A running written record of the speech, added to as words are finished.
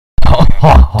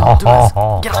Don't do this.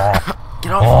 Get off.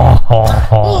 Get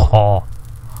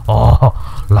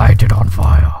off. Light it on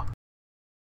fire.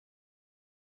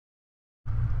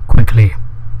 Quickly,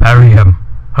 bury him.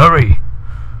 Hurry.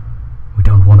 We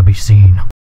don't want to be seen.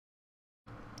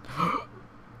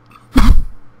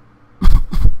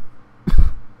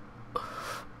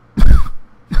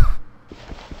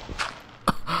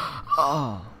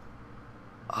 Oh.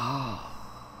 Oh.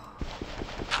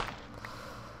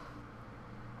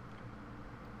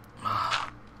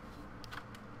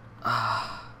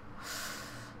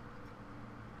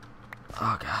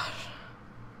 Oh gosh.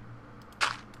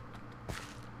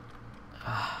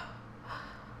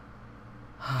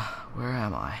 Where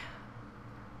am I?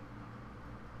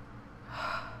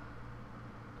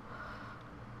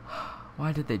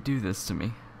 Why did they do this to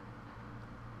me?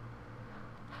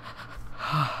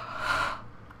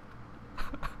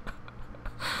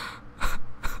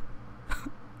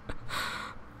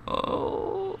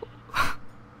 Oh.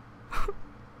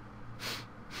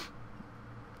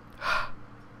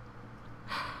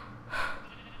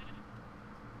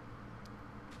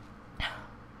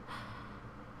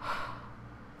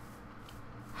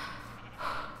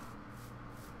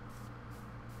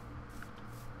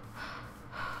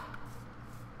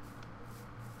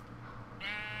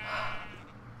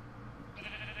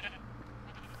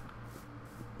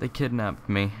 They kidnapped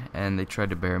me, and they tried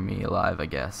to bury me alive, I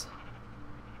guess.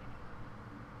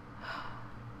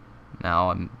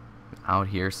 Now I'm out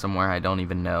here somewhere I don't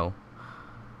even know.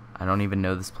 I don't even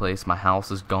know this place. My house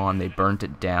is gone. They burnt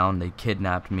it down. They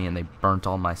kidnapped me, and they burnt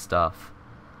all my stuff.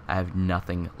 I have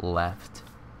nothing left.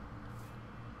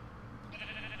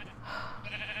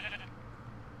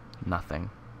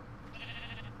 Nothing.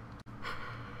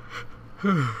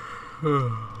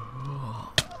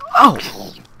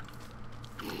 Oh!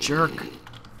 Jerk.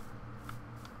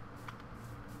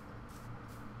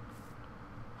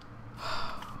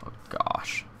 Oh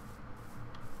gosh.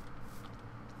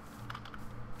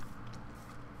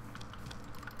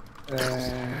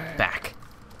 Back.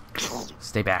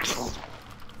 Stay back.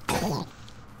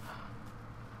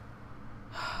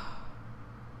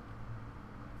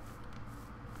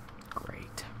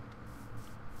 Great.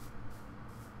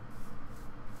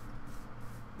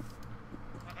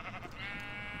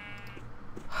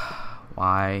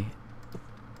 Why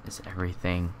is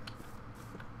everything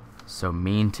so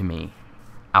mean to me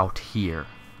out here?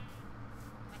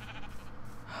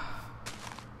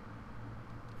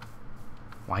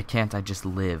 Why can't I just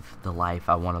live the life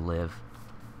I want to live?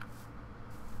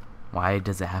 Why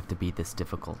does it have to be this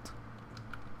difficult?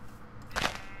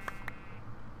 It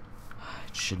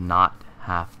should not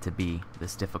have to be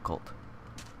this difficult.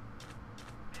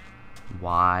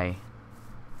 Why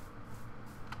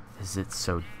is it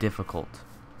so difficult?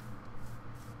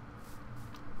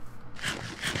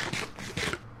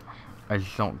 I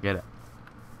just don't get it.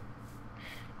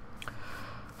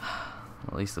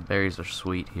 At least the berries are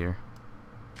sweet here.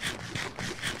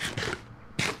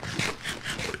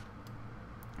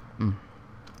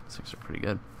 These things are pretty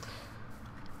good.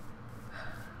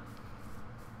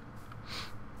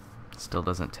 Still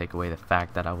doesn't take away the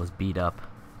fact that I was beat up,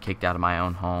 kicked out of my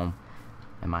own home,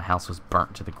 and my house was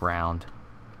burnt to the ground.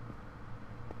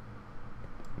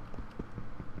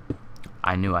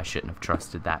 I knew I shouldn't have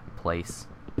trusted that place.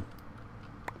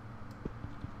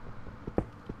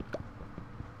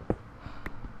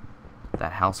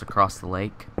 That house across the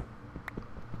lake,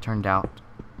 turned out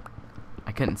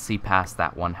I couldn't see past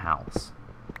that one house.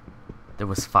 There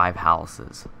was 5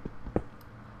 houses. I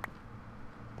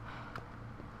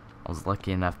was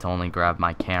lucky enough to only grab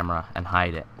my camera and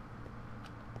hide it.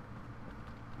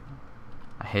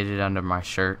 I hid it under my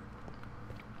shirt,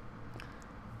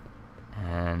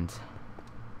 and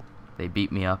they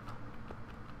beat me up,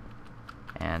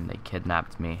 and they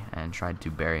kidnapped me and tried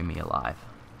to bury me alive.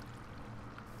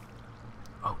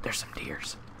 Oh, there's some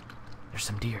deers. There's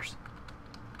some deers.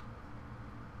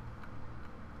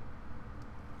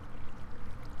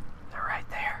 They're right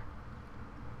there.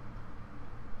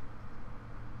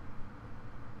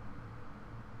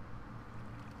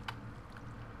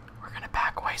 We're gonna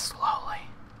back away slowly,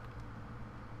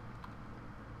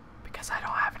 because I don't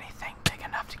have anything big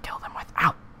enough to kill them with.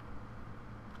 Ow!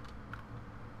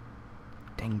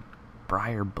 Dang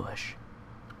briar bush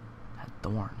had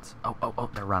thorns. Oh,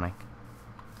 they're running.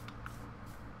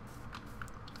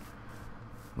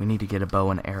 We need to get a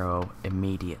bow and arrow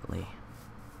immediately,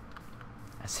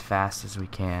 as fast as we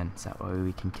can, so that way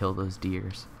we can kill those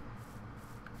deers.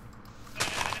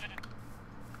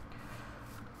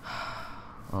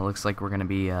 Well, it looks like we're gonna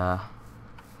be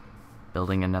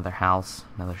building another house,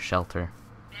 another shelter.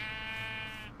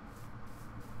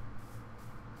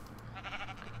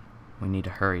 We need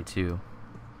to hurry too,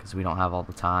 because we don't have all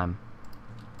the time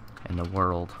in the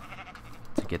world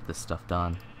to get this stuff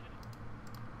done.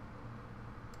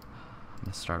 I'm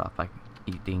gonna start off by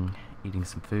eating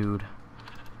some food.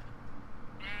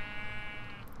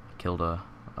 Killed a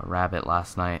rabbit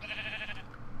last night.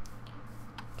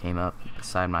 Came up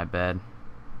beside my bed.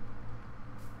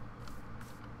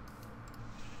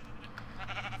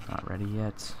 Not ready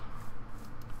yet.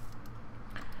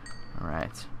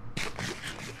 Alright.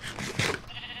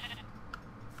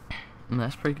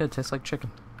 That's pretty good. Tastes like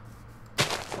chicken.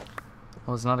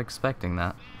 I was not expecting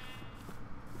that.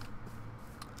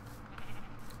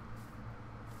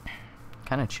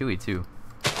 Kind of chewy too.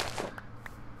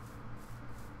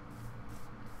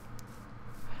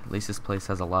 At least this place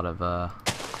has a lot of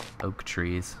oak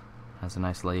trees. Has a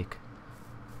nice lake.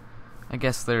 I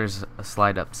guess there's a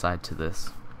slight upside to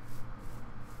this.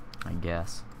 I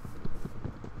guess.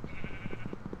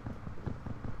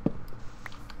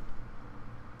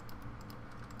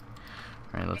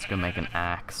 Alright, let's go make an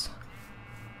axe.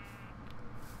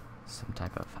 Some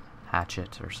type of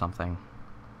hatchet or something.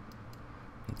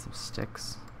 Need some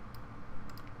sticks.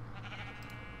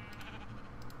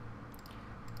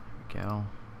 There we go.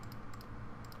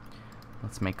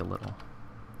 Let's make a little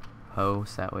hoe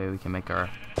so that way we can make our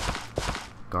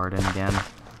garden again.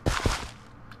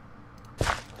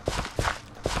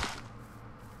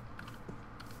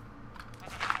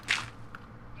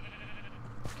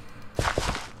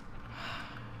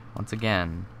 Once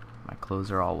again, my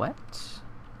clothes are all wet.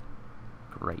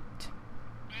 Great.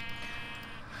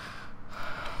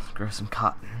 Let's grow some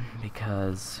cotton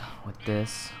because with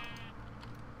this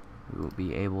we will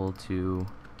be able to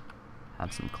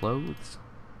have some clothes.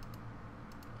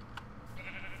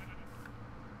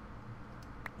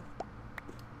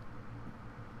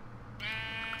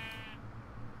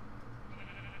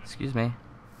 Excuse me.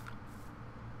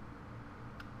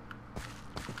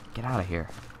 Get out of here,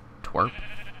 twerp.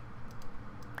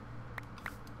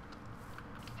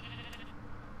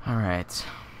 Alright.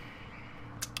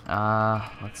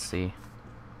 Let's see.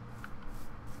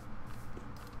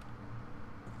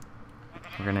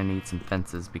 We're gonna need some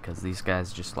fences because these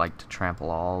guys just like to trample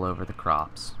all over the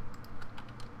crops.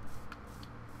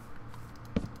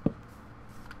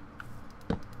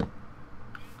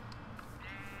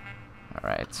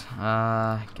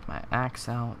 Alright, get my axe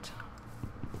out.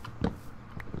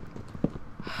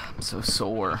 I'm so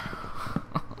sore.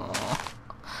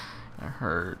 It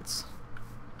hurts.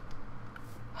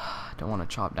 Don't want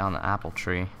to chop down the apple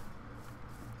tree.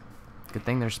 Good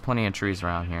thing there's plenty of trees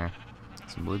around here.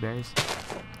 Some blueberries?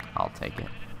 I'll take it.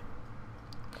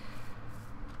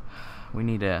 We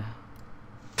need to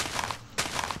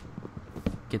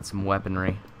get some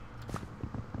weaponry.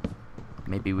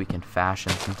 Maybe we can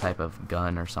fashion some type of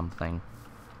gun or something.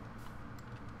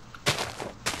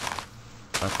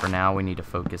 But for now, we need to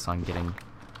focus on getting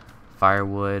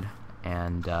firewood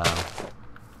and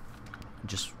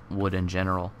just wood in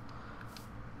general.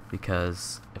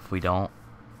 Because if we don't,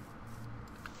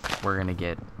 we're gonna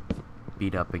get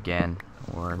beat up again,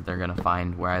 or they're gonna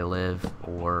find where I live,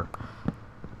 or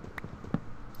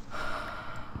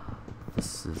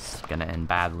this is gonna end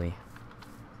badly.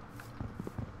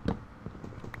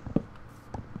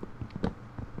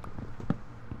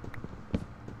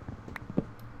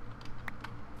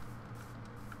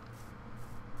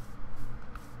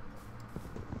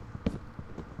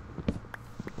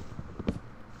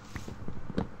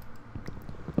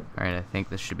 Alright, I think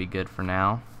this should be good for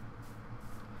now.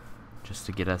 Just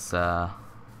to get us a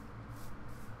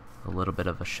little bit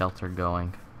of a shelter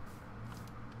going.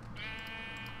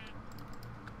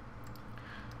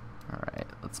 Alright,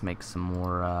 let's make some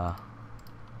more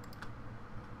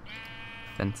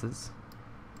fences.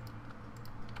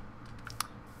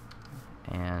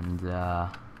 And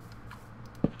I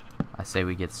say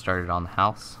we get started on the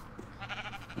house.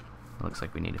 It looks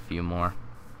like we need a few more.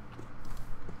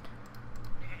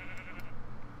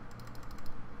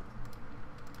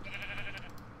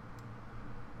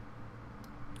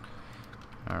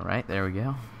 Alright, there we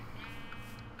go.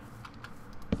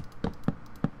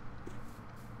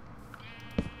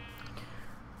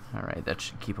 Alright, that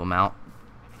should keep them out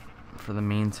for the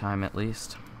meantime at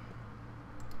least.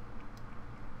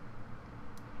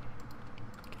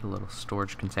 Get a little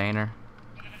storage container.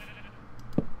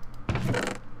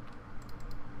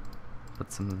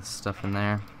 Put some of this stuff in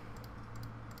there.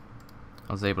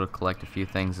 I was able to collect a few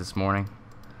things this morning.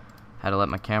 Had to let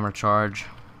my camera charge.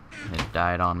 It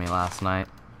died on me last night.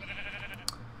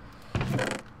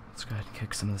 Let's go ahead and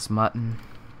cook some of this mutton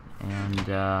and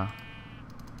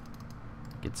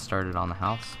get started on the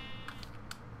house.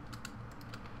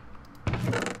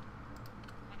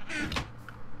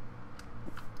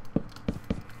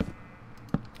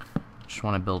 just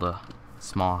want to build a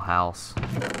small house.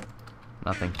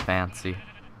 Nothing fancy.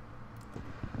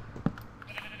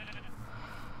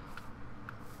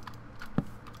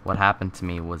 What happened to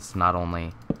me was not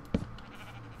only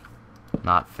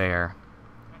not fair,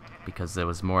 because there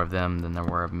was more of them than there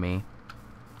were of me,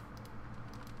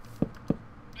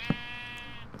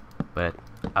 but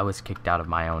I was kicked out of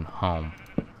my own home.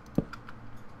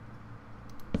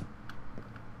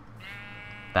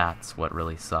 That's what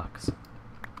really sucks.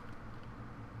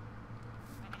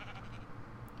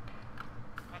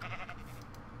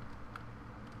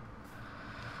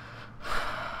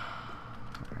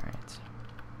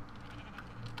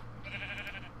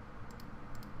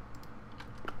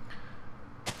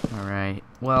 Alright,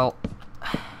 well,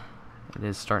 it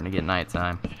is starting to get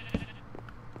nighttime.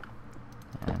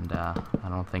 And, I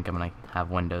don't think I'm gonna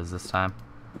have windows this time.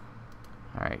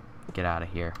 Alright, get out of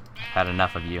here. I've had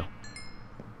enough of you.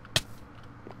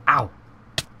 Ow!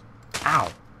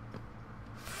 Ow!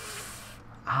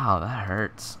 Ow, that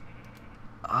hurts.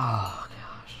 Oh,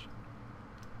 gosh.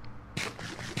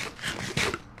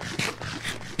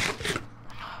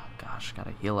 Oh, gosh,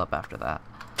 gotta heal up after that.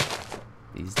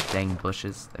 These dang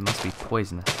bushes, they must be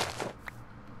poisonous.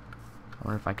 I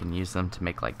wonder if I can use them to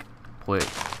make, like,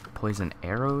 poison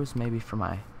arrows, maybe for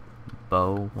my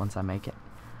bow once I make it.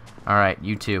 Alright,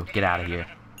 you two, get out of here.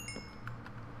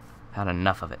 Had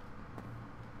enough of it.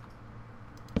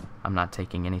 I'm not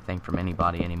taking anything from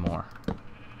anybody anymore.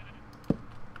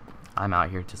 I'm out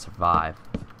here to survive,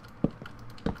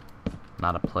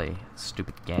 not to play a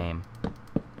stupid game.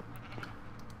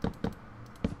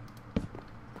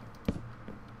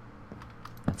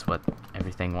 That's what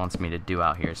everything wants me to do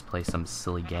out here, is play some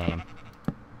silly game.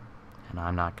 And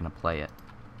I'm not gonna play it.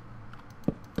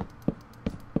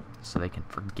 So they can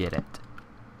forget it.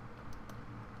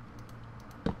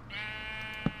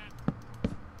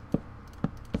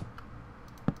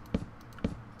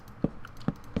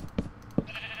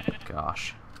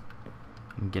 Gosh.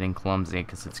 I'm getting clumsy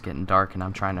because it's getting dark and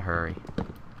I'm trying to hurry.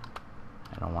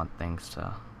 I don't want things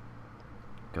to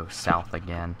go south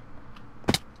again.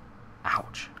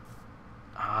 Ouch.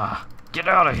 Ah, get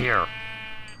out of here!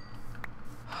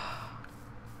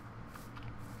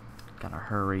 Gotta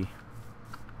hurry.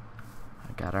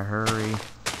 I gotta hurry.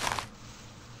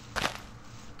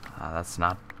 That's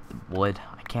not wood.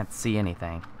 I can't see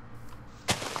anything.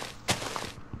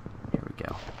 Here we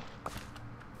go.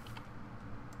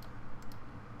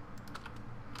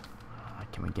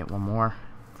 Can we get one more?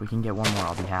 If we can get one more,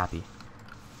 I'll be happy.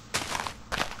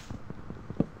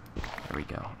 There we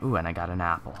go. Ooh, and I got an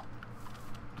apple.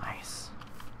 Nice.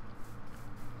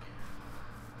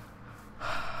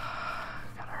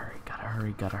 Gotta hurry, gotta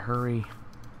hurry, gotta hurry.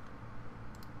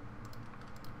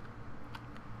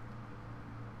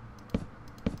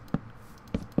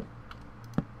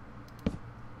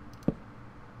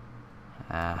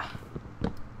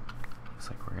 Looks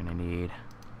like we're gonna need...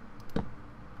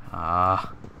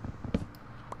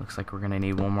 looks like we're gonna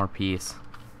need one more piece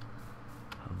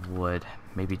of wood.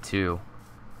 Maybe two.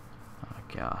 Oh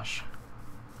gosh.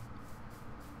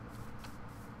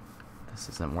 This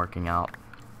isn't working out.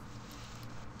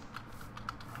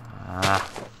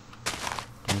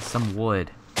 Give me some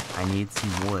wood. I need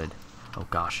some wood. Oh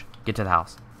gosh. Get to the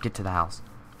house. Get to the house.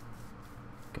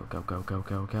 Go, go, go, go,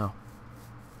 go, go.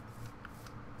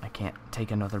 I can't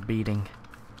take another beating.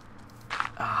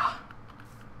 Ah.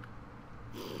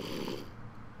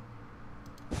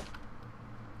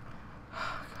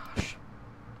 Gosh.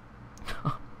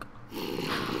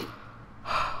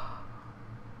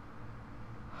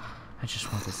 I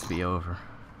just want this to be over.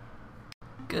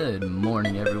 Good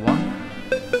morning, everyone.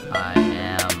 I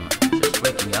am just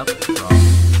waking up